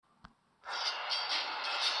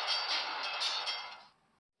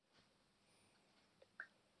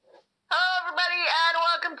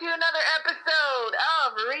to another episode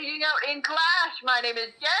of Raging Out in Clash. My name is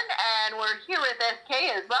Jen, and we're here with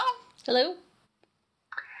SK as well. Hello.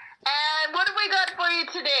 And what have we got for you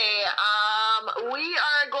today? We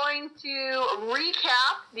are going to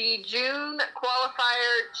recap the June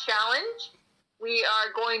qualifier challenge. We are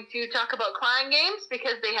going to talk about clan games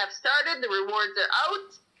because they have started. The rewards are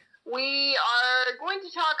out. We are going to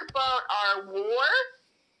talk about our war.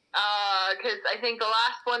 Because I think the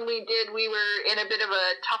last one we did, we were in a bit of a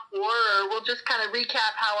tough war, or we'll just kind of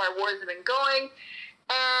recap how our wars have been going.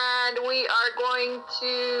 And we are going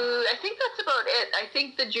to, I think that's about it. I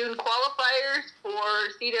think the June qualifiers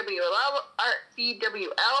for CWL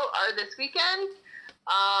are this weekend.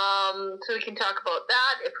 So we can talk about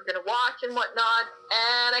that if we're going to watch and whatnot.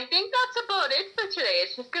 And I think that's about it for today.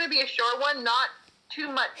 It's just going to be a short one. Not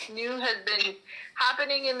too much new has been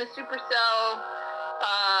happening in the Supercell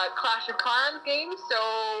Clash of Clans game, so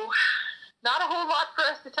not a whole lot for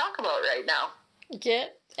us to talk about right now. Yeah,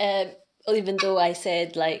 even though I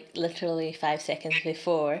said like literally 5 seconds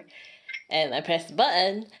before I pressed the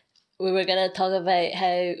button, we were going to talk about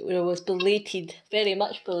how there was belated, very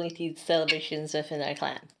much belated celebrations within our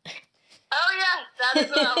clan. Oh yes, that as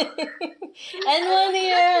well. And one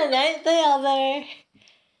year and out the other.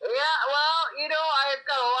 Yeah, well, I've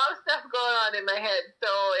got a lot of stuff going on in my head, so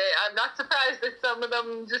I'm not surprised that some of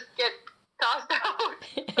them just get tossed out.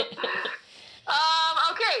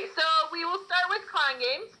 Okay, so we will start with clan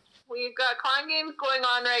games. We've got clan games going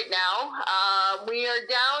on right now. We are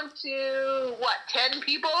down to, 10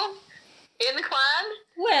 people in the clan?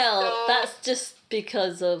 Well, so, that's just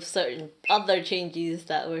because of certain other changes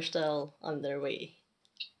that were still underway.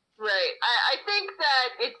 Right. I think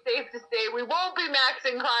that it's safe to say we won't be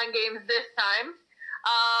maxing clan games this time.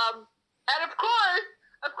 And of course,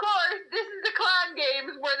 this is the clan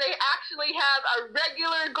games where they actually have a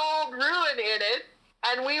regular gold ruin in it,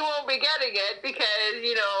 and we won't be getting it because,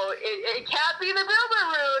 it can't be the Wilbur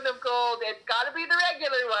ruin of gold. It's got to be the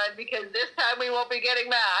regular one because this time we won't be getting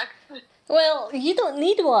max. Well, you don't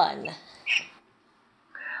need one.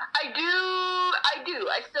 I do.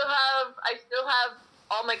 I still have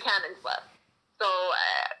all my cannons left, so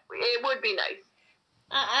it would be nice.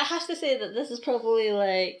 I have to say that this is probably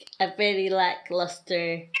like a very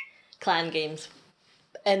lackluster clan games,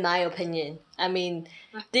 in my opinion. I mean,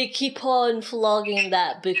 they keep on flogging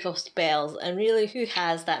that book of spells, and really, who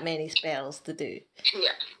has that many spells to do?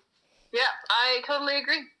 Yeah, I totally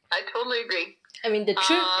agree. I mean, the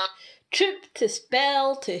troop to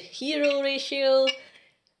spell to hero ratio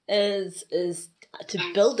is to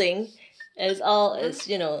building.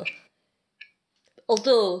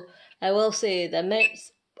 Although I will say the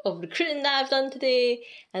amounts of recruiting that I've done today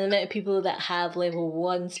and the amount of people that have level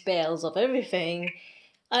 1 spells of everything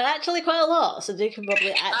are actually quite a lot, so they can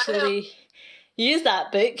probably actually use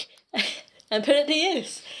that book and put it to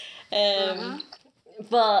use.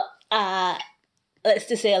 But let's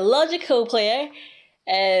just say a logical player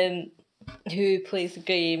who plays the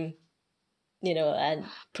game, and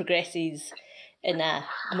progresses in a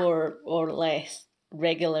more or less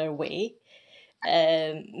regular way,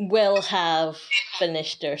 will have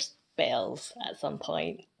finished their spells at some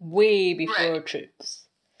point, way before troops.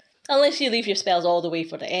 Unless you leave your spells all the way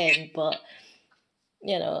for the end, but,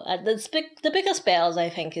 the bigger spells, I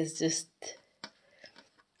think, is just,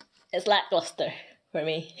 it's lackluster for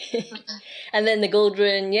me. And then the gold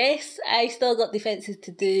rune, yes, I still got defences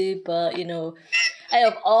to do, but, out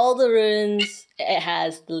of all the runes, it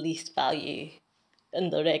has the least value in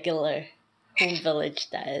the regular home village,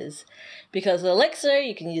 that is. Because the elixir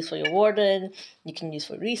you can use for your warden, you can use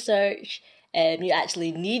for research, and you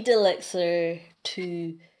actually need the elixir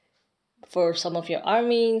for some of your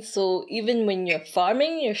armies. So even when you're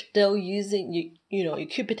farming, you're still using, you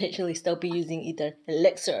could potentially still be using either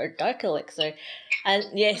elixir or dark elixir. And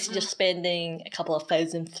yes, you're spending a couple of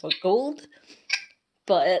thousand for gold,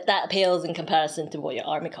 but that pales in comparison to what your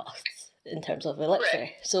army costs in terms of elixir.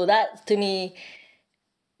 Right. So that, to me,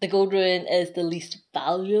 the gold rune is the least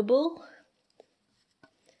valuable.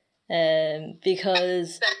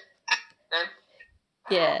 Because,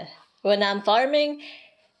 when I'm farming,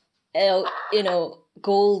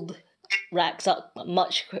 gold racks up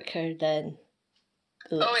much quicker than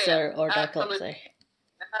elixir or dark elixir.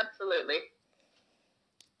 Absolutely.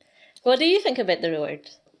 What do you think about the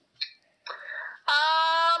rewards?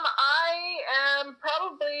 I am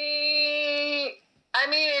probably...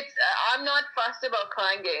 I'm not fussed about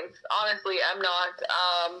clan games. Honestly, I'm not.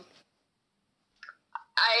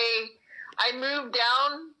 I moved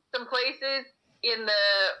down some places in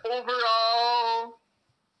the overall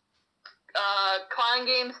clan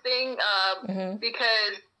games thing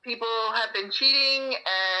because people have been cheating,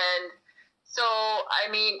 and so I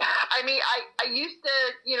used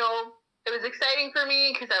to, it was exciting for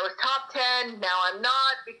me because I was top 10. Now I'm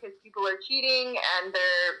not because people are cheating and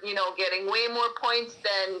they're, getting way more points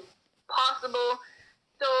than possible.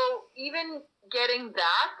 So even getting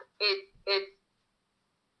that, it's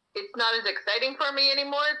not as exciting for me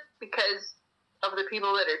anymore because of the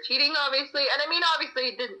people that are cheating, obviously. And obviously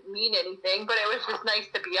it didn't mean anything, but it was just nice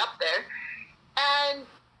to be up there. And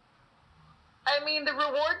the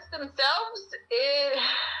rewards themselves,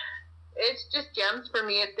 it's just gems for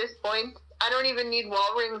me at this point. I don't even need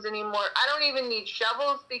wall rings anymore. I don't even need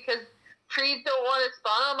shovels because trees don't want to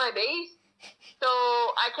spawn on my base. So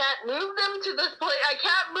I can't move them to this place. I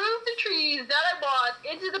can't move the trees that I want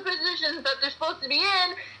into the positions that they're supposed to be in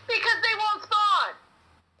because they won't spawn.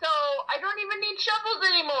 So I don't even need shovels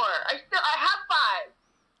anymore. I have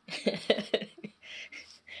 5.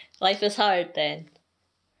 Life is hard then.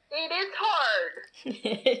 It is hard.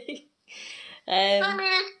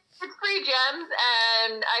 It's free gems,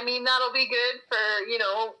 and that'll be good for,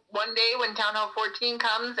 one day when Town Hall 14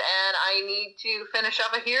 comes and I need to finish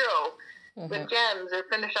up a hero with gems or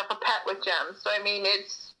finish up a pet with gems. So,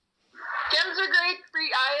 gems are great.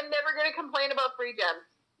 Free. I am never going to complain about free gems.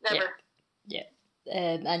 Never. Yeah.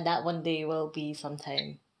 And that one day will be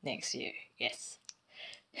sometime next year. Yes.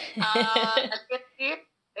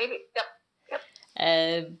 Maybe. Yep.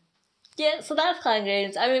 Yeah, so that's Clan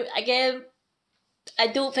Grounds. Again, I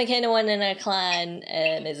don't think anyone in our clan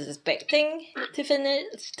is expecting to finish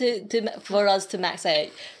for us to max out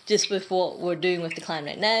just with what we're doing with the clan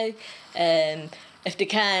right now. If they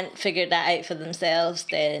can't figure that out for themselves,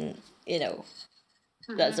 then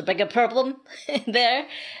that's a bigger problem there.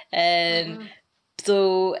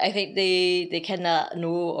 So I think they kind of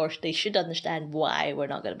know, or they should understand why we're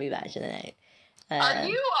not going to be maxing it out. Are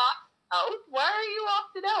you opted out? Why are you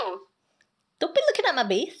opted out? Don't be looking at my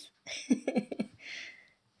base.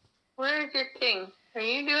 Where is your king? Are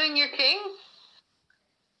you doing your king?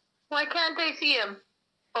 Why can't I see him?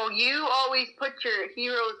 Oh, you always put your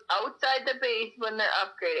heroes outside the base when they're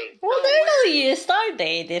upgrading. Well, so they're no use, are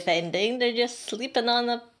they, defending? They're just sleeping on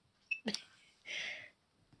the...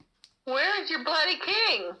 Where is your bloody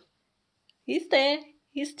king? He's there.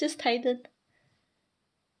 He's just hiding.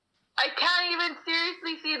 I can't even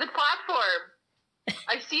seriously see the platform.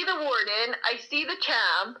 I see the warden. I see the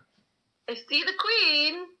champ. I see the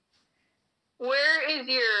queen. Where is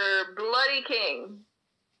your bloody king?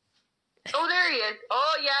 Oh, there he is.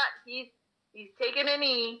 Oh, yeah, he's taking a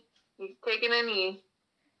knee. He's taking a knee.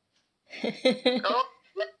 Oh,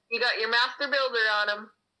 you got your master builder on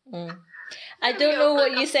him. I don't know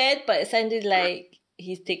what you said, but it sounded like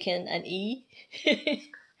he's taking an E. A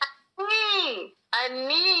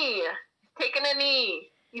knee. He's taking a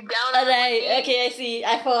knee. He's down on right, okay, I see.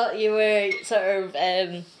 I thought you were sort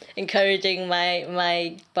of encouraging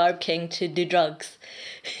my Barb King to do drugs.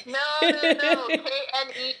 No.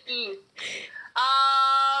 Knee.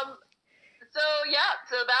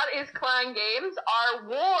 So that is Clan Games. Our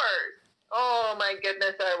wars. Oh my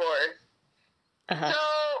goodness, our wars. Uh-huh. So.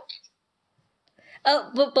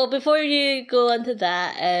 Oh, but before you go on to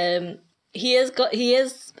that, he is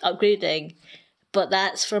upgrading, but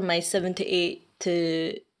that's from my 78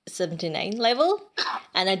 to 79 level,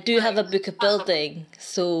 and I do have a book of building,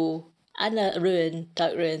 so and a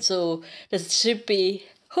dark ruin, so this should be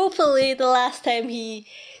hopefully the last time he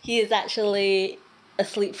is actually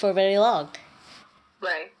asleep for very long.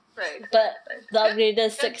 Right. But the upgrade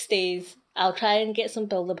is 6 days. I'll try and get some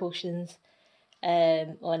builder potions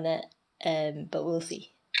on it, but we'll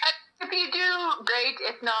see. If you do, great.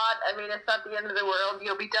 If not, it's not the end of the world.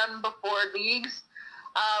 You'll be done before leagues.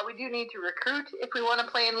 We do need to recruit if we want to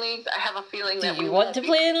play in leagues. I have a feeling that we want to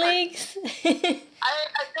play in leagues? I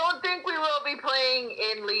don't think we will be playing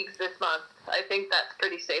in leagues this month. I think that's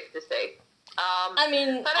pretty safe to say.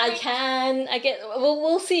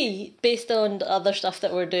 We'll see based on the other stuff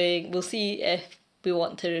that we're doing. We'll see if we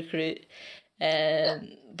want to recruit.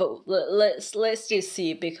 But let's just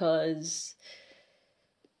see, because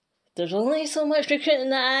there's only so much recruiting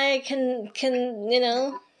that I can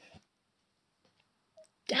handle.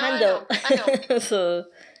 I know. So.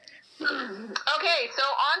 Okay, so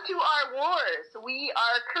on to our wars. We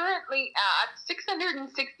are currently at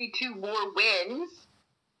 662 war wins,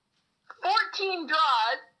 14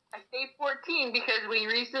 draws. I say 14 because we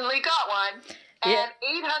recently got one, and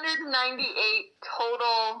 898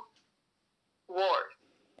 total wars.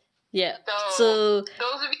 Yeah. So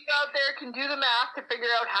those of you out there can do the math to figure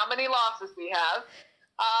out how many losses we have.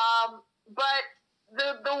 But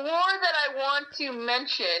the war that I want to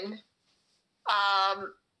mention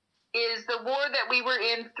is the war that we were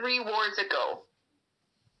in 3 wars ago.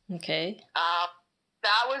 Okay.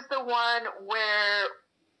 That was the one where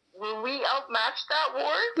we outmatched that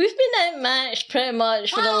war. We've been outmatched pretty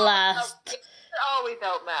much for the last. We're always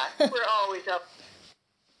outmatched. We're always out.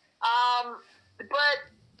 But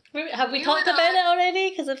have we talked about it already?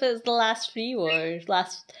 Because if it's the last 3 wars,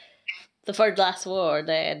 the third last war,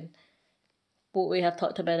 then won't we have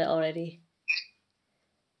talked about it already?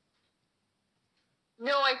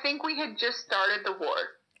 No, I think we had just started the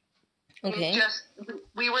war. Okay.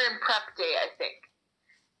 We were in prep day, I think,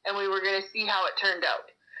 and we were going to see how it turned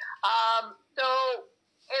out. So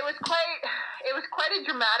it was quite a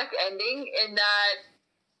dramatic ending in that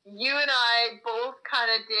you and I both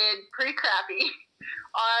kind of did pretty crappy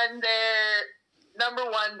on their number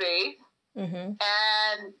 1 base,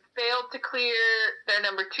 and failed to clear their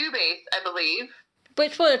number 2 base, I believe.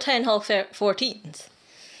 Which were Town Hall 14s.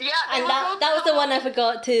 Yeah, and that was the one I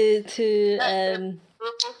forgot to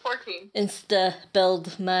 14. Insta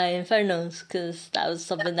build my Infernos, because that was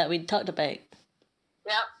something that we'd talked about.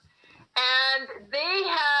 Yep. And they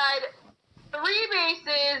had 3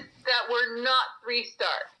 bases that were not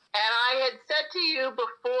 3-star. And I had said to you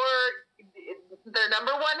before, their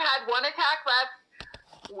number 1 had 1 attack left.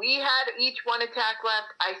 We had each 1 attack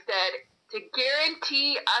left. I said, to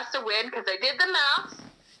guarantee us a win, because I did the math,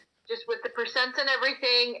 just with the percents and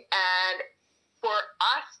everything, and for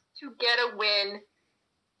us to get a win,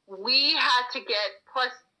 we had to get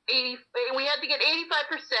plus 80. We had to get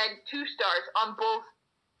 85% 2 stars on both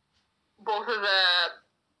of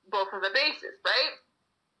the bases, right?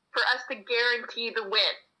 For us to guarantee the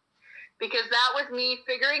win, because that was me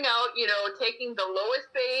figuring out, taking the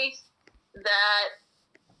lowest base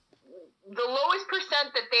the lowest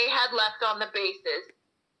percent that they had left on the bases,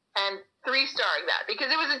 and 3-starring that, because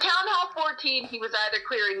it was a Town Hall 14. He was either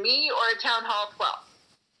clearing me or a Town Hall 12.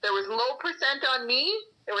 There was low percent on me.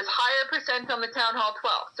 There was higher percent on the Town Hall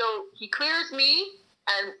 12. So he clears me,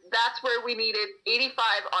 and that's where we needed 85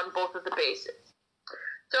 on both of the bases.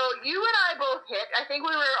 So you and I both hit. I think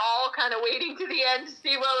we were all kind of waiting to the end to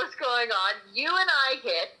see what was going on. You and I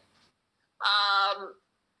hit.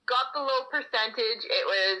 Got the low percentage.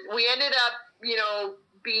 We ended up,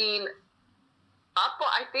 being up.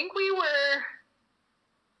 I think we were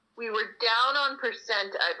down on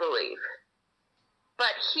percent, I believe.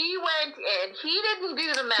 But he went in. He didn't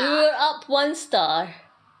do the math. We were up 1 star.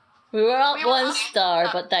 We were up 1 star,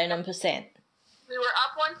 but down on percent. We were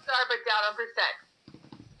up 1 star, but down on percent.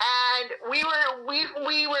 And we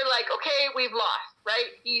were like, okay, we've lost,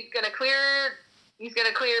 right? He's gonna clear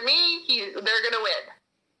me. They're gonna win.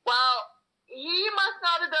 Well, he must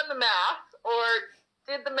not have done the math, or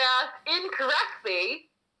did the math incorrectly,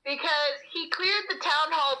 because he cleared the Town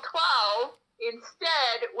Hall 12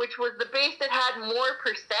 instead, which was the base that had more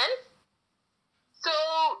percent. So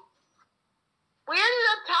we ended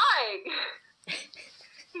up tying.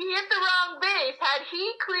 He hit the wrong base. Had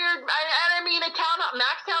he cleared, a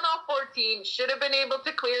Max Town Hall 14 should have been able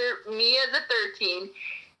to clear me as a 13.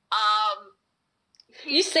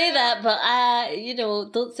 You say that, but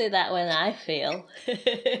don't say that when I fail. No, but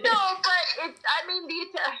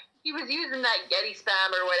he was using that Yeti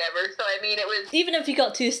spam or whatever, so it was... Even if he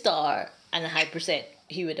got 2-star and a high percent,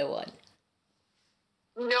 he would have won.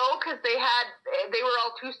 No, because they were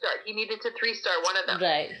all 2-star. He needed to 3-star one of them.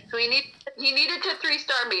 Right. So he needed to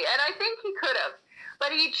 3-star me, and I think he could have.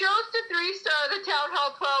 But he chose to 3-star the Town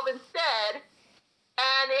Hall 12 instead,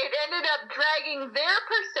 and it ended up dragging their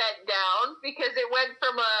percent down, because it went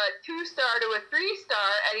from a 2-star to a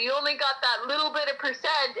 3-star, and he only got that little bit of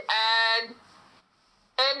percent, and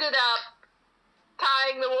ended up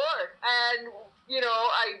tying the war. And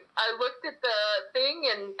I looked at the thing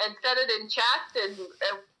and said it in chat, and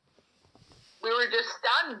we were just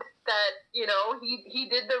stunned that he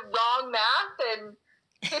did the wrong math and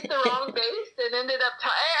hit the wrong base and ended up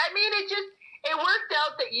it worked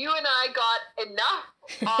out that you and I got enough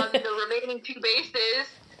on the remaining 2 bases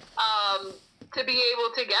to be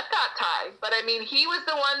able to get that tie. But he was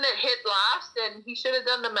the one that hit last, and he should have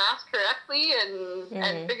done the math correctly and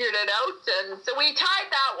figured it out, and so we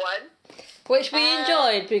tied that one. Which we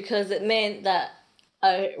enjoyed, because it meant that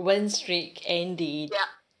our win streak ended,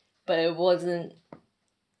 but it wasn't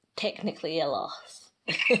technically a loss.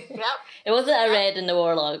 Yep. It wasn't a red in the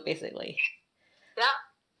war log, basically. Yep.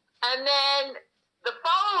 And then the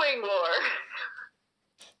following war,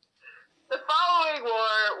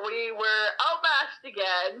 we were outmatched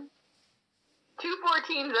again. 2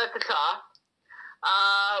 14s at the top.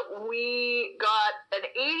 We got an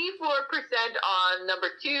 84% on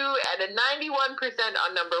number 2 and a 91%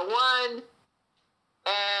 on number 1.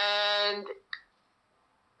 And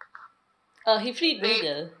Oh, he freed me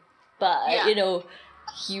though. But, Yeah. you know,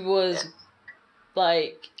 he was,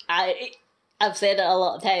 like, I've said it a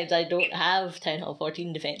lot of times, I don't have Town Hall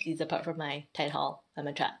 14 defences apart from my Town Hall and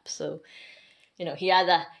my trap, so, you know, he had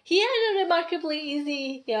a remarkably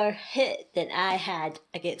easier hit than I had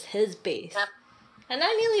against his base. Yeah. And I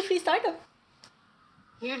nearly freestarred him.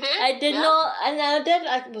 You did? I did not, and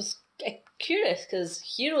I was curious, because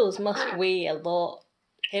heroes must weigh a lot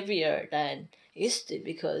heavier than it used to,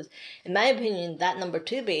 because, in my opinion, that number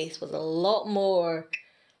 2 base was a lot more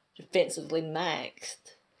defensively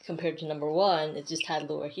maxed compared to number 1. It just had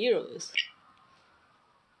lower heroes.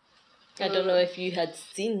 I don't know if you had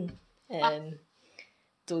seen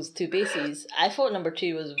those 2 bases. I thought number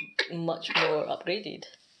 2 was much more upgraded.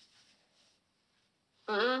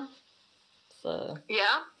 Mm-hmm. So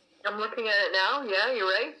yeah, I'm looking at it now. Yeah, you're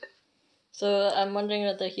right. So I'm wondering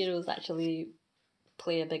whether heroes actually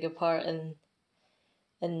play a bigger part in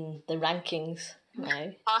the rankings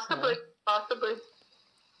now. Possibly.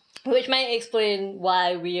 Which might explain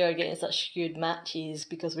why we are getting such skewed matches,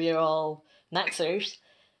 because we are all maxers.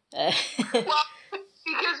 Well,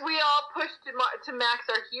 because we all push to max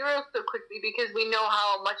our heroes so quickly, because we know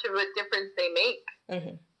how much of a difference they make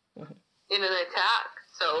in an attack.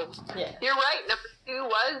 So yeah, you're right. Number 2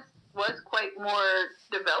 was quite more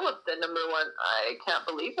developed than number 1. I can't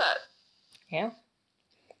believe that. Yeah.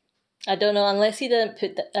 I don't know, unless he didn't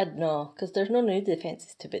put that. I don't know, because there's no new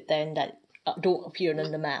defences to put down that don't appear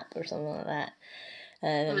on the map or something like that.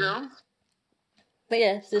 No. But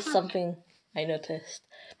yeah, it's just something I noticed.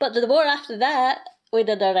 But the war after that, we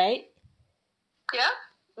did alright. Yeah,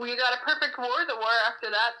 we got a perfect war. The war after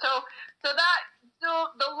that. So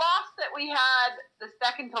the loss that we had, the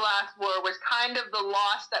second to last war, was kind of the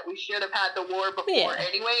loss that we should have had the war before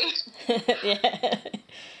anyway. Yeah.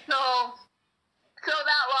 So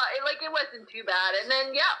that it wasn't too bad. And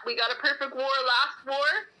then we got a perfect war last war,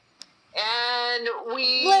 and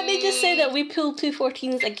we. Let me just say that we pulled 2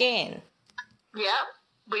 14s again. Yeah,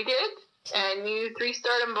 we did, and you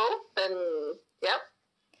 3-starred them both, and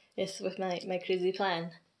Yes, with my crazy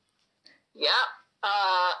plan. Yeah,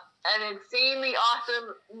 an insanely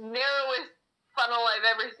awesome, narrowest funnel I've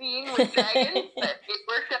ever seen with dragons. But it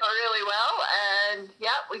worked out really well, and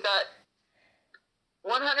we got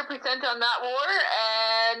 100% on that war.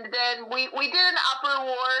 And then we did an upper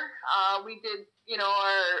war. We did,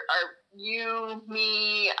 our you,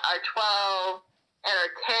 me, our 12, and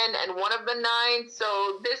our 10, and one of the 9.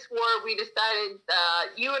 So this war, we decided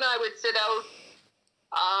you and I would sit out.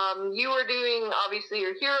 You were doing, obviously,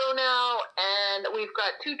 your hero now, and we've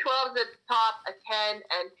got 2 12s at the top, a 10,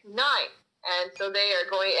 and 2 9s. And so they are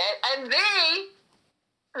going,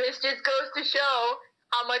 this just goes to show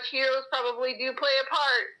how much heroes probably do play a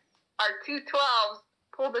part. Our 2 12s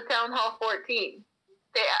pulled the Town Hall 14.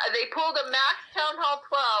 They pulled a max Town Hall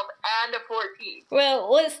 12 and a 14.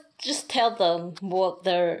 Well, let's just tell them what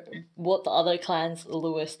the other clan's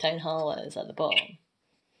lowest Town Hall is at the bottom.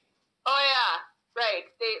 Oh, yeah. Right,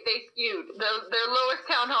 they skewed. Their lowest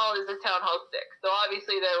Town Hall is the Town Hall 6, so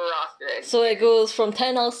obviously they were rostered. So it goes from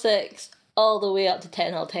Town Hall 6 all the way up to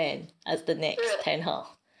Town Hall 10 as the next Town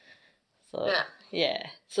Hall. So,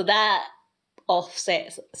 so that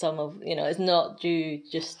offsets some of, it's not due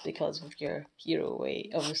just because of your hero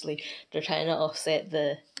weight. Obviously, they're trying to offset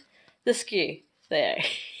the skew there.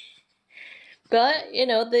 But,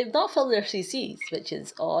 they've not filled their CCs, which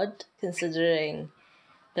is odd, considering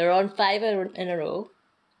they're on 5 in a row.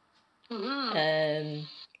 Mm-hmm.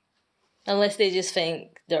 Unless they just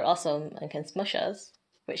think they're awesome and can smush us,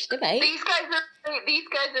 which they might. These guys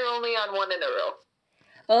are only on 1 in a row.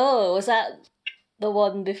 Oh, was that the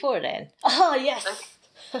one before then? Oh, yes!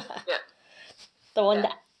 Yeah. The one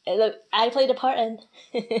that I played a part in.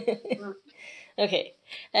 Okay.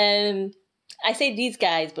 I say these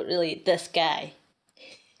guys, but really this guy.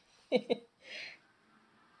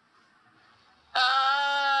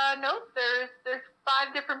 No, there's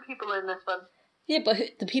 5 different people in this one. Yeah, but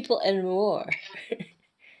the people in war.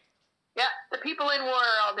 Yeah, the people in war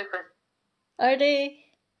are all different. Are they?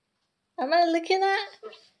 Am I looking at?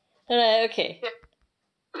 Alright, okay.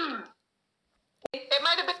 Yeah. It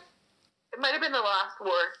might have been the last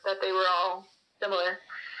war that they were all similar.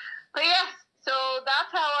 But yes, so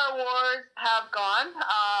that's how our wars have gone.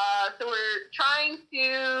 So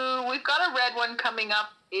we've got a red one coming up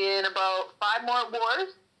in about 5 more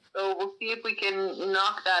wars. So we'll see if we can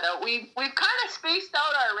knock that out. We've kind of spaced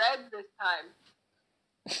out our reds this time.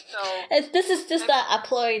 So this is just a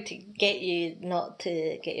ploy to get you not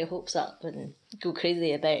to get your hopes up and go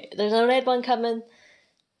crazy about. There's a red one coming.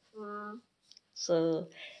 So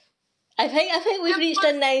I think we've reached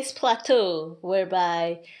a nice plateau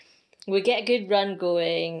whereby we get a good run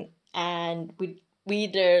going, and we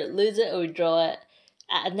either lose it or we draw it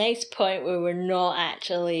at a nice point where we're not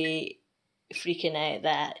actually freaking out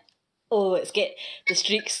that, oh, it's get the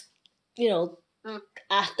streaks,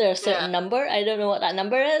 after a certain number. I don't know what that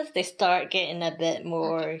number is. They start getting a bit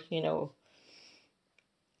more, the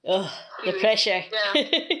pressure. Yeah,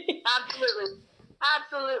 absolutely.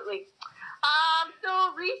 Absolutely. So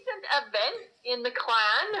recent events in the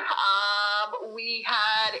clan, we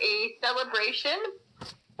had a celebration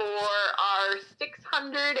for our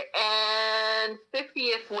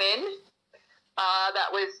 650th win.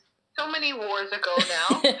 That was so many wars ago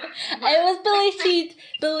now. I was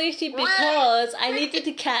belated because I needed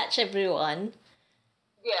to catch everyone.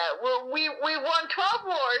 Yeah, well, we won 12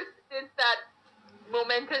 wars since that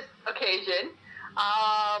momentous occasion.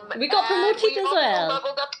 We got promoted as well. We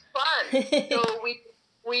leveled up clan, so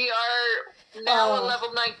we are now a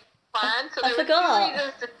level 9 clan. So there were 2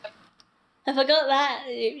 reasons to. I forgot that.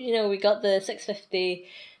 We got the 650.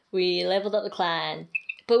 We leveled up the clan,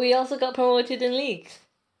 but we also got promoted in leagues.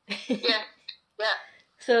 Yeah.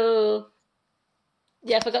 So,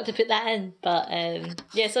 I forgot to put that in. But,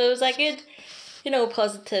 so it was a good,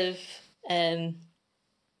 positive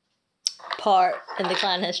part in the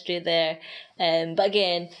clan history there. But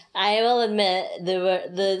again, I will admit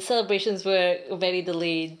the celebrations were very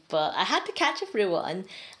delayed, but I had to catch everyone.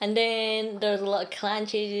 And then there was a lot of clan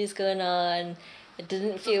changes going on. It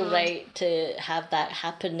didn't feel right to have that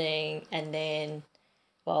happening, and then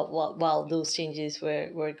while those changes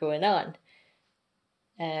were going on.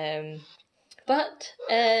 But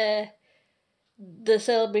the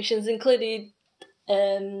celebrations included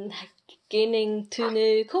gaining 2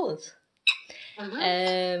 new codes,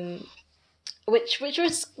 which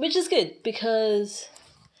is good, because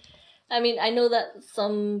I know that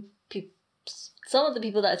some of the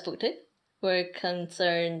people that I spoke to were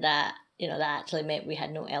concerned that that actually meant we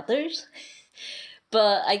had no elders.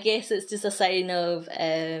 But I guess it's just a sign of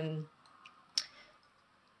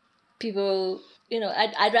people.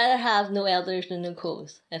 I'd rather have no elders than no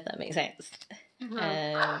codes, if that makes sense.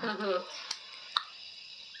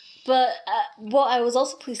 But what I was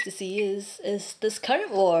also pleased to see is this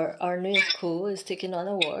current war, our newest co is taking on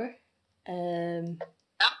a war. And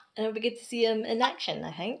it'll be good to see him in action,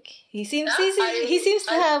 I think. He seems to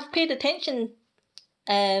have paid attention,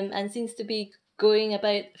 and seems to be going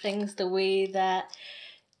about things the way that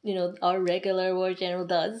our regular war general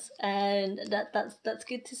does, and that's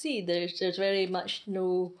good to see. There's very much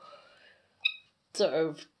no sort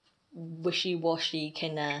of wishy-washy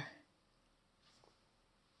kind of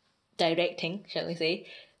directing, shall we say.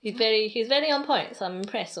 He's very on point, so I'm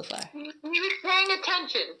impressed so far. He was paying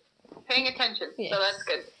attention, yes. So that's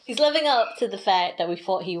good. He's living up to the fact that we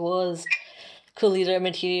thought he was co-leader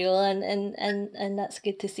material, and that's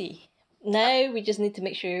good to see. Now we just need to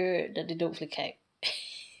make sure that they don't flick out.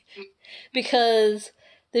 Because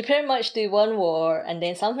they pretty much do one war, and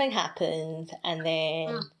then something happens, and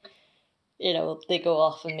then they go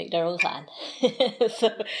off and make their own clan.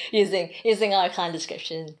 So using our clan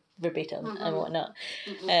description verbatim and whatnot.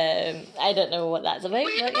 I don't know what that's about,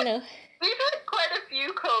 but we've had quite a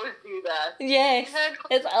few codes do that. Yes,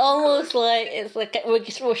 it's almost like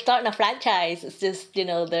we're starting a franchise. It's just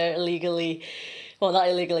they're illegally, well, not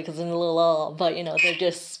illegally because in the law, but they're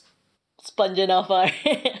just sponging off our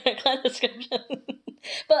clan description.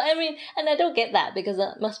 But and I don't get that, because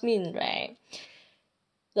that must mean, right,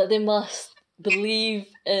 that they must believe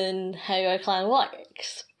in how our clan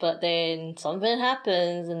works, but then something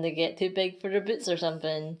happens and they get too big for their boots or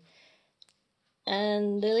something,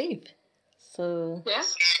 and they leave. So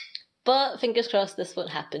yes, but fingers crossed this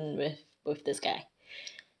won't happen with this guy.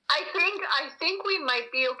 I think we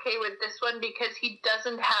might be okay with this one, because he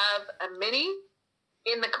doesn't have a mini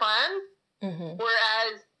in the clan,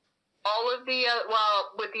 whereas all of the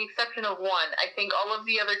with the exception of one, I think all of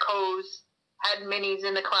the other co's had minis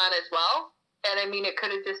in the clan as well. And it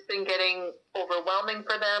could have just been getting overwhelming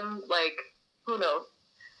for them. Like, who knows?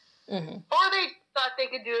 Or they thought they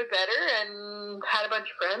could do it better and had a bunch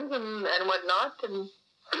of friends and whatnot, and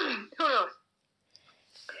who knows?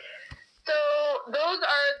 So those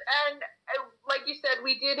are, and like you said,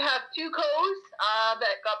 we did have 2 co's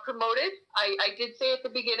that got promoted. I did say at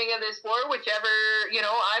the beginning of this war, whichever,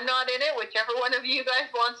 I'm not in it, whichever one of you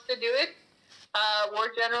guys wants to do it,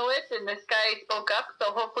 war general it, and this guy spoke up,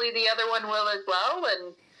 so hopefully the other one will as well,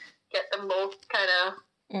 and get them both kind of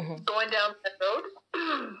going down that road.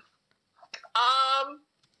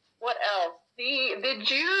 What else? The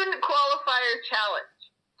June qualifier challenge.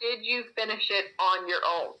 Did you finish it on your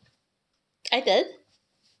own? I did.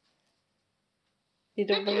 You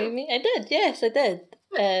don't Did believe you? me? I did. Yes, I did.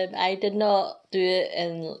 I did not do it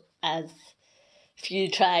in as few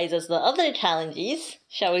tries as the other challenges,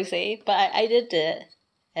 shall we say? But I did do it.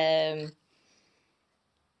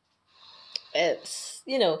 It's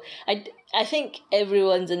I think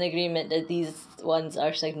everyone's in agreement that these ones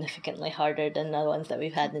are significantly harder than the ones that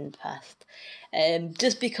we've had in the past.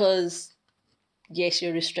 Just because yes,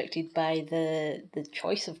 you're restricted by the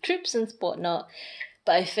choice of troops and whatnot,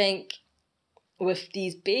 but I think with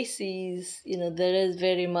these bases, there is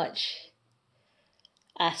very much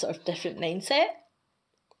a sort of different mindset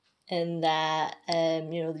in that,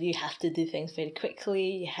 you have to do things very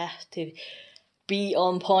quickly, you have to be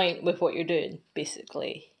on point with what you're doing,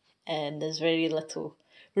 basically. And there's very little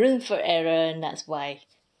room for error, and that's why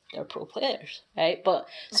they're pro players, right? But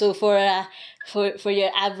so for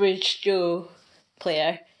your average Joe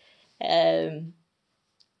player, it's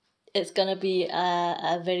gonna be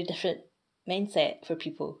a very different mindset for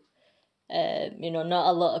people. Not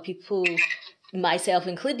a lot of people, myself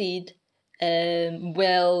included,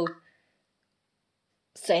 will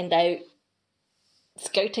send out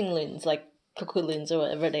scouting loons like cocoa loons or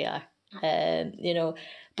whatever they are.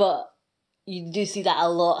 But you do see that a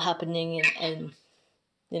lot happening in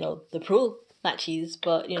the pro matches.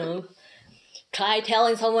 But try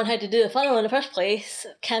telling someone how to do a funnel in the first place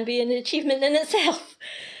can be an achievement in itself.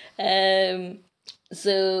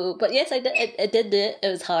 But yes, I did do it. It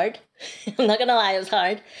was hard. I'm not gonna lie, it was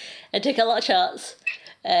hard. I took a lot of shots.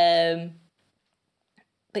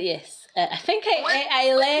 But yes, I think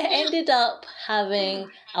I ended up having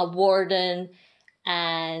a warden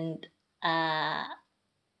and my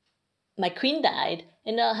queen died.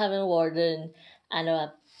 Ended up having a warden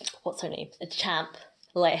and what's her name? A champ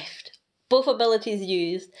left. Both abilities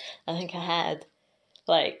used. I think I had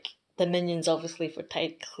the minions obviously for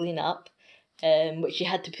tight clean up, which you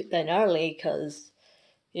had to put down early because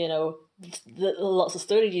lots of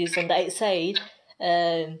storages on the outside.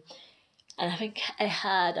 And I think I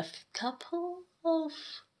had a couple of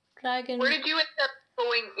dragons. Where did you end up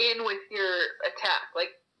going in with your attack?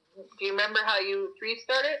 Do you remember how you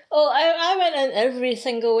restarted? Oh, I went in every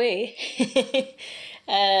single way.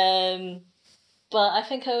 But I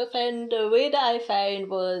think the way that I found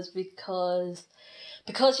was because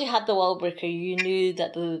you had the wall breaker, you knew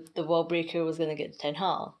that the wall breaker was going to get to town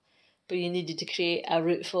hall. But you needed to create a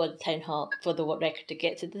route for the town hall, for the record to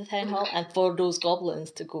get to the town hall, and for those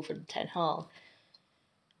goblins to go for the town hall.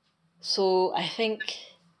 So I think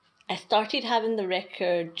I started having the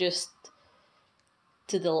record just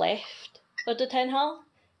to the left of the town hall,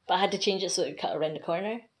 but I had to change it so it cut around the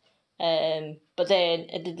corner. But then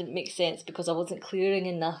it didn't make sense because I wasn't clearing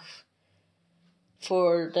enough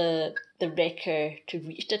for the wrecker to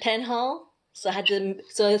reach the town hall. So I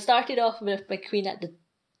started off with my queen at the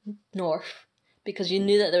north because you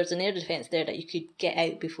knew that there was an air defence there that you could get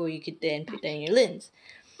out before you could then put down your loons.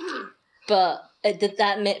 But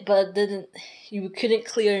you couldn't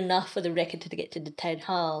clear enough for the wrecker to get to the town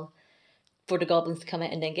hall for the goblins to come out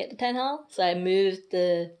and then get the town hall. So I moved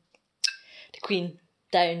the queen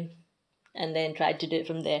down and then tried to do it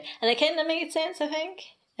from there. And it kind of made sense, I think.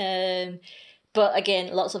 But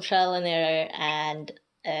again, lots of trial and error and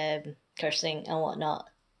cursing and whatnot.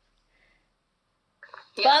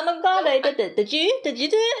 Yeah. But I'm glad I did it. Did you? Did you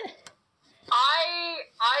do it?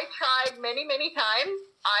 I tried many, many times.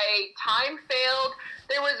 I time failed.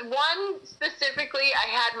 There was one specifically,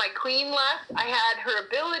 I had my queen left. I had her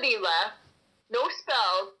ability left. No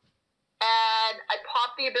spells. And I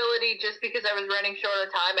popped the ability just because I was running short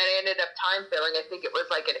on time, and I ended up time failing. I think it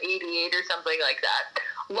was like an 88 or something like that.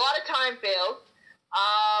 A lot of time fails.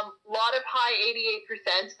 A lot of high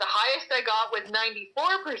 88%. The highest I got was 94%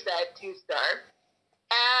 2-star.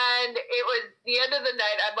 And it was the end of the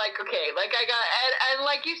night. I'm like, okay, and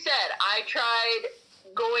like you said, I tried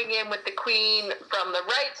going in with the queen from the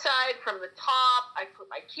right side, from the top. I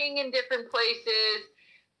put my king in different places.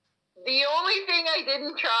 The only thing I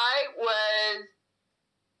didn't try was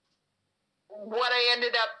what I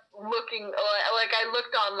ended up looking like. I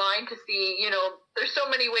looked online to see, there's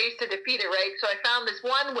so many ways to defeat it, right? So I found this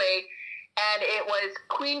one way, and it was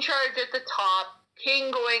queen charge at the top,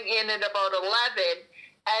 king going in at about 11,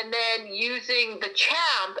 and then using the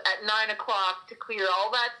champ at 9 o'clock to clear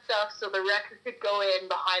all that stuff so the wrecker could go in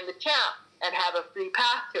behind the champ and have a free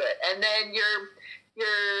path to it. And then your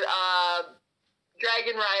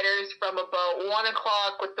dragon riders from about 1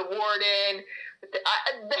 o'clock with the warden. With the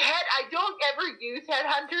head, I don't ever use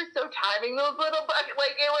headhunters, so timing those little bugs, it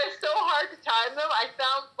was so hard to time them. I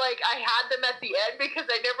found I had them at the end because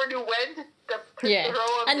I never knew when to throw them.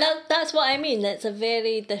 And that's what I mean. That's a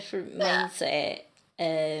very different mindset.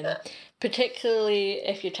 particularly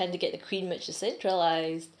if you're trying to get the queen, which is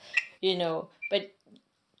centralised, you know. But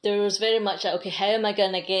there was very much like, okay, how am I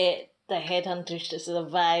going to get the headhunters to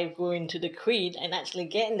survive going to the queen and actually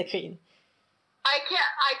getting the queen? I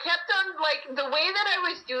kept on, like, the way that I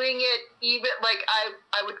was doing it, even, like,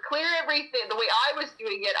 I would clear everything, the way I was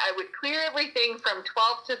doing it, I would clear everything from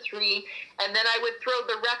 12 to 3, and then I would throw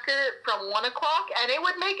the wrecker from 1 o'clock, and it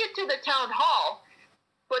would make it to the town hall,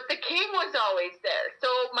 but the king was always there. So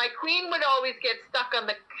my queen would always get stuck on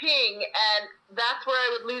the king, and that's where I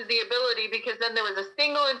would lose the ability, because then there was a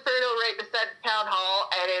single inferno right beside the town hall,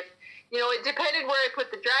 and it depended where I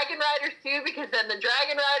put the dragon riders too, because then the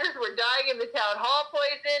dragon riders were dying in the town hall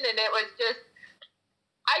poison, and it was just,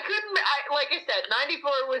 like I said,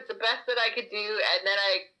 94 was the best that I could do, and then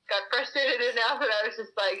I got frustrated enough, and I was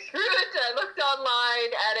just like, screw it, and I looked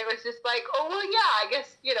online, and it was just like, oh, well, yeah, I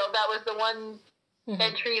guess, that was the one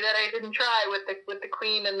entry that I didn't try with the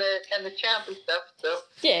queen and the champ and stuff, so.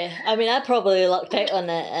 Yeah, I mean, I probably lucked out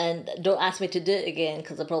on it, and don't ask me to do it again,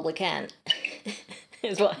 because I probably can't.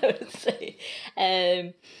 Is what I would say.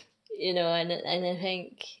 And I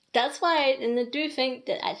think that's why, and I do think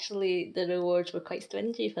that actually the rewards were quite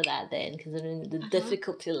stingy for that then, because they're in the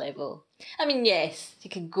difficulty level. I mean, yes, you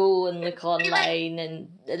can go and look online and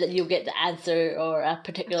you'll get the answer or a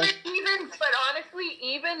particular... But honestly,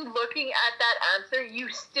 even looking at that answer, you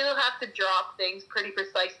still have to drop things pretty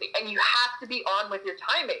precisely, and you have to be on with your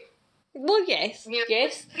timing. Well, yes,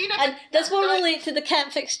 yes. And that's what relates to the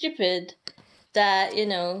Can't Fix Stupid. That,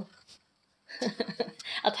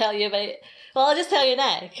 I'll tell you about it. Well, I'll just tell you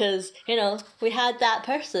now, because, we had that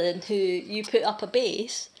person who you put up a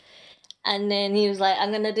base, and then he was like,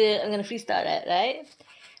 I'm going to freestart it, right?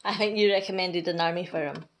 I think you recommended an army for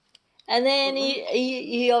him. And then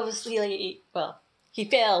he obviously, he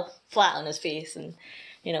fell flat on his face and,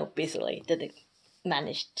 basically didn't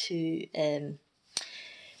manage to...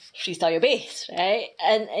 freestyle your base, right?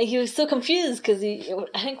 And he was so confused because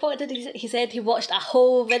I think what did he say? He said he watched a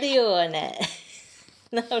whole video on it.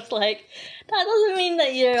 And I was like, that doesn't mean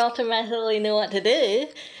that you automatically know what to do,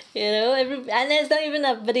 and it's not even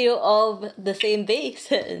a video of the same base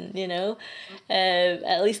hitting,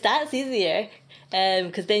 at least that's easier,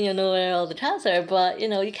 because then you'll know where all the traps are, but,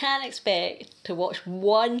 you can't expect to watch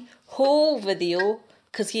one whole video,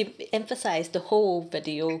 because he emphasised the whole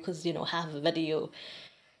video, because, half a video,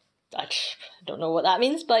 I don't know what that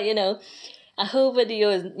means, but a whole video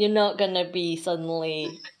is, you're not gonna be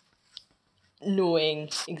suddenly knowing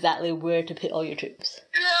exactly where to put all your troops.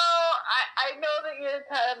 I know that you're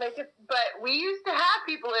trying to make it, but we used to have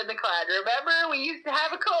people in the clan, remember? We used to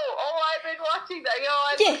have a code. Oh, I've been watching that.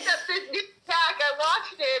 I looked up this new attack, I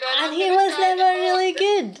watched it. And he was never really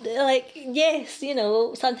good. Like, yes,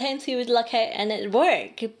 sometimes he would luck out and it'd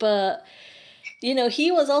work, but...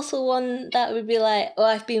 he was also one that would be like, oh,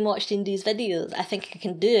 I've been watching these videos, I think I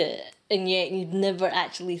can do it. And yet you've never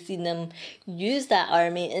actually seen them use that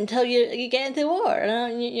army until you get into war.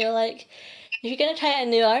 And you're like, if you're going to try a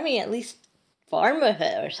new army, at least farm with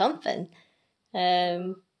it or something.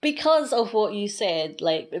 Because of what you said,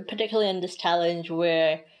 like, particularly in this challenge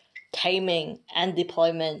where timing and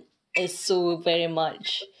deployment is so very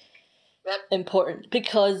much... important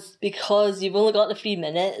because you've only got the 3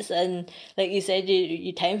 minutes, and like you said,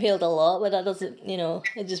 you time failed a lot, but that doesn't,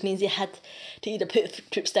 it just means you had to either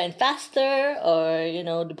put troops down faster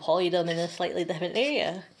or deploy them in a slightly different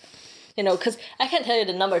area, because I can't tell you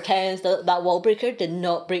the number of times that wall breaker did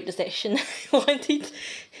not break the section I wanted.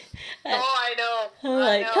 I know.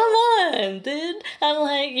 I'm come on, dude. I'm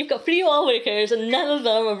like, you've got 3 wall breakers and none of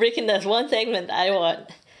them are breaking this one segment that I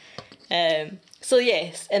want. So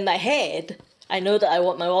yes, in my head, I know that I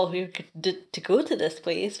want my wallpaper to go to this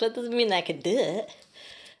place, but it doesn't mean I can do it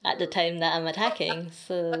at the time that I'm attacking.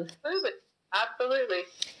 So absolutely.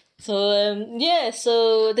 So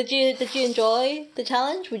So did you enjoy the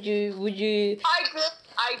challenge? Would you?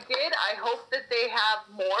 I did. I hope that they have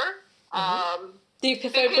more. Do you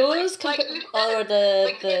prefer those or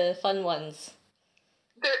the fun ones?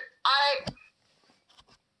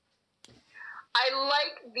 I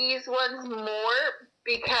like these ones more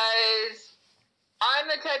because I'm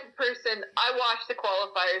the type of person, I watch the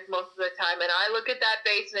qualifiers most of the time, and I look at that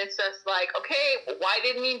base and it's just like, okay, why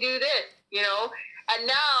didn't he do this? And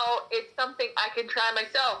now it's something I can try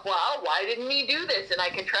myself. Well, why didn't he do this? And I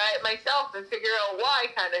can try it myself and figure out why,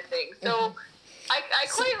 kind of thing. So I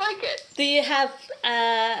quite like it. Do you have,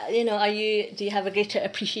 do you have a greater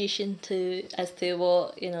appreciation as to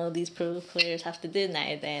what, these pro players have to do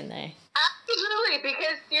now then? Absolutely. Exactly,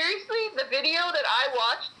 because seriously, the video that I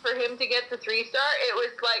watched for him to get the 3-star, it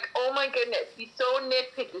was like, oh my goodness, he's so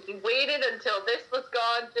nitpicky. He waited until this was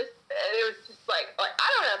gone. It was just like I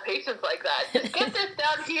don't have patience like that. Just get this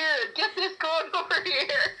down here, get this going over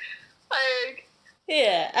here. Like,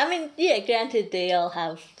 yeah, I mean, yeah, granted they all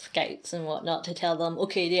have scouts and whatnot to tell them,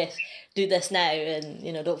 okay, yes, do this now, and,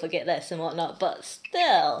 you know, don't forget this and whatnot, but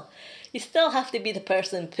still, you still have to be the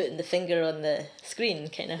person putting the finger on the screen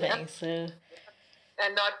kind of thing, so...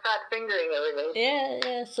 And not fat fingering everything.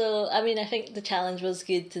 Yeah, so, I mean, I think the challenge was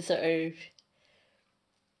good to sort of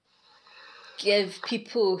give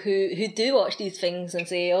people who do watch these things and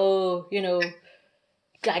say, oh, you know,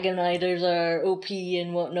 Dragon Riders are OP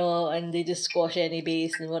and whatnot, and they just squash any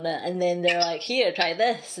base and whatnot, and then they're like, here, try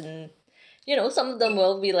this, and, you know, some of them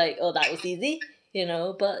will be like, oh, that was easy, you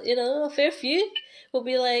know, but, you know, a fair few will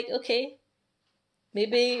be like, okay,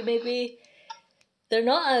 maybe they're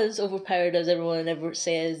not as overpowered as everyone ever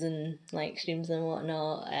says and, like, streams and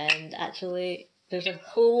whatnot, and actually, there's a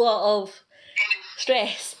whole lot of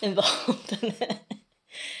stress involved in it.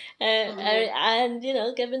 And, you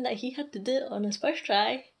know, given that he had to do it on his first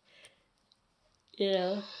try, you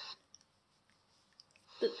know,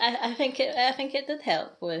 I think it did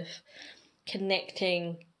help with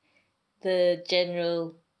connecting the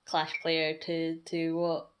general Clash player to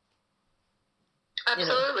what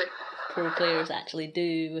absolutely, pro players actually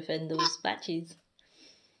do within those matches.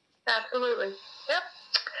 Absolutely, yep.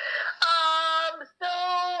 So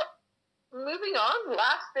moving on,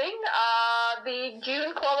 last thing, the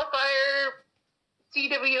June qualifier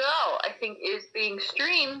CWL, I think, is being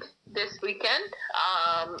streamed this weekend.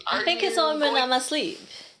 I think it's on when I'm asleep.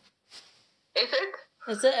 Is it?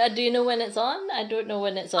 Is it? Do you know when it's on? I don't know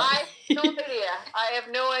when it's on. I have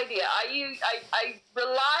no idea. I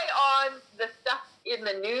rely on the stuff in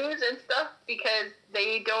the news and stuff because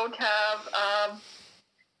they don't have...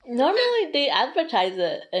 Normally they advertise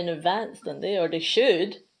it in advance, don't they? Or they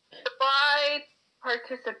should. By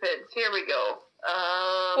participants. Here we go.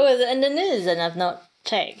 Is it in the news and I've not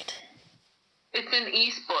checked? It's in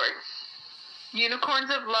esports. Unicorns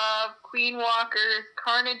of Love, Queen Walkers,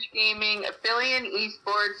 Carnage Gaming, Aphelion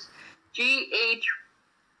Esports, GH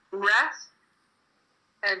Rest,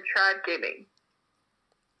 and Trad Gaming.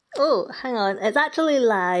 Oh, hang on. It's actually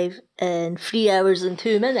live in 3 hours and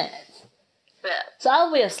 2 minutes. Yeah. So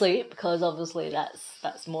I'll be asleep because obviously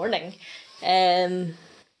that's morning.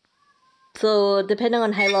 So depending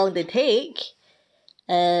on how long they take,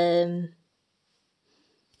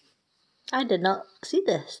 I did not see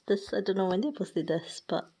this. I don't know when they posted this,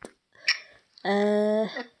 but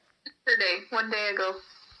yesterday, 1 day ago.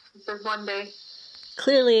 It says 1 day.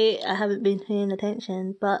 Clearly, I haven't been paying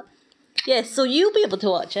attention, but yes. So you'll be able to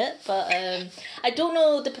watch it, but I don't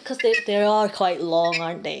know because they are quite long,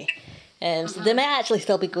 aren't they? So they might actually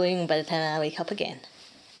still be going by the time I wake up again.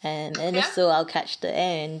 And if so, I'll catch the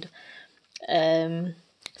end.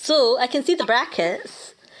 So I can see the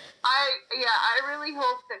brackets. I really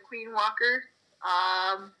hope that Queen Walkers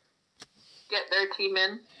get their team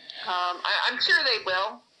in. I'm sure they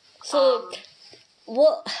will. So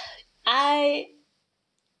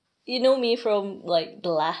you know me from like the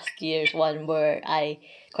last year's one where I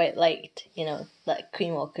quite liked, you know, that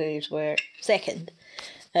Queen Walkers were second.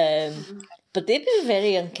 But they've been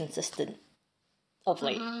very inconsistent of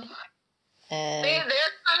late. They're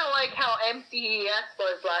kind of like how MCES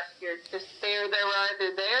was last year. Just they were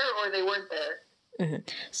either there or they weren't there. Mm-hmm.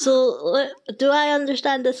 So do I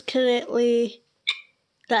understand this correctly?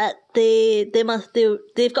 That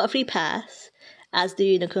they've got a free pass as the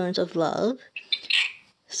Unicorns of Love.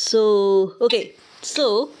 So okay,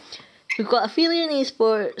 so we've got Aphelion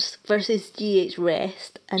Esports versus GH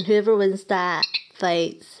Rest, and whoever wins that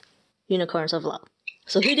fights Unicorns of Love.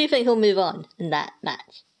 So who do you think will move on in that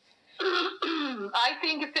match? I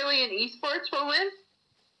think Aphelion Esports will win.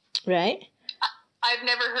 Right. I've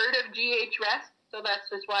never heard of GH Rest, so that's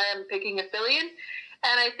just why I'm picking Aphelion.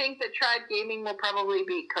 And I think that Trad Gaming will probably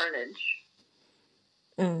beat Carnage.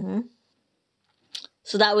 Mm-hmm.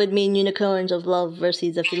 So that would mean Unicorns of Love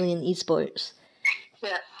versus Aphelion Esports.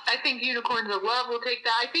 Yeah, I think Unicorns of Love will take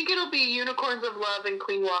that. I think it'll be Unicorns of Love and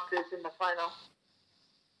Queen Walkers in the final.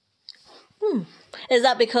 Is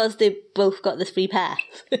that because they both got this free pass?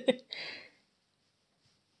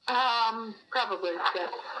 Probably, yeah.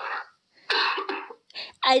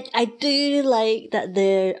 I do like that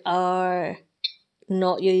there are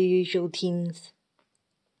not your usual teams.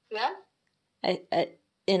 Yeah? I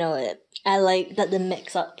like that the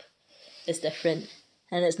mix up is different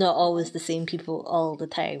and it's not always the same people all the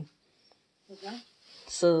time. Mm-hmm.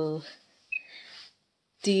 So,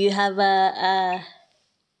 do you have a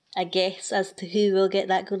a guess as to who will get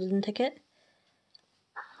that golden ticket?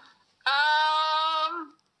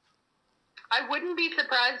 I wouldn't be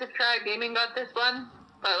surprised if Tribe Gaming got this one,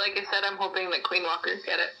 but like I said, I'm hoping that Queen Walkers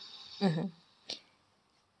get it. Mm-hmm.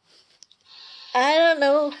 I don't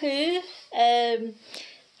know who.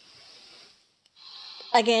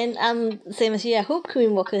 Again, I'm the same as you. I hope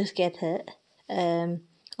Queen Walkers get it.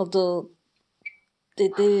 Although they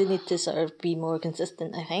do need to sort of be more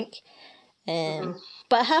consistent, I think.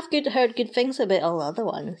 But I have heard good things about all the other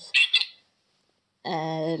ones.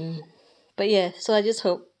 But yeah, so I just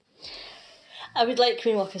hope. I would like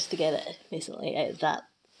Queen Walkers to get it, basically, out of that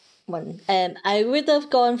one. I would have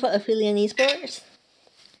gone for Aphelion Esports,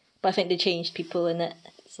 but I think they changed people in it,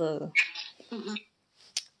 so.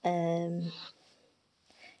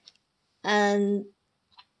 And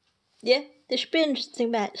yeah, there should be an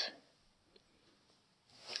interesting match.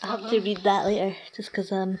 I'll have to read that later, just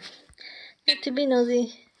because to be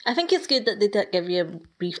nosy. I think it's good that they did give you a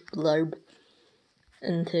brief blurb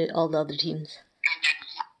into all the other teams.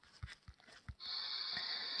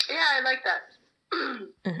 Yeah, I like that.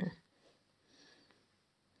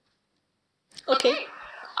 Okay.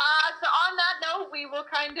 So on that note, we will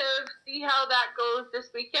kind of see how that goes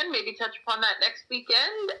this weekend. Maybe touch upon that next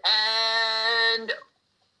weekend. And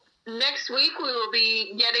next week, we will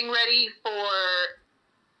be getting ready for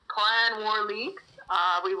Clan War Leagues.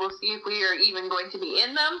 We will see if we are even going to be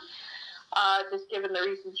in them, just given the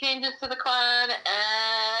recent changes to the clan.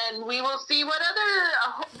 And we will see what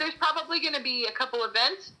other... there's probably going to be a couple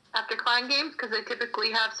events after clan games, because they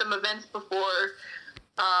typically have some events before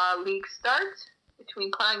league starts,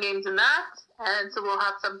 between clan games and that. And so we'll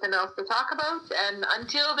have something else to talk about. And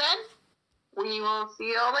until then, we will see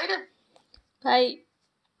you all later. Bye.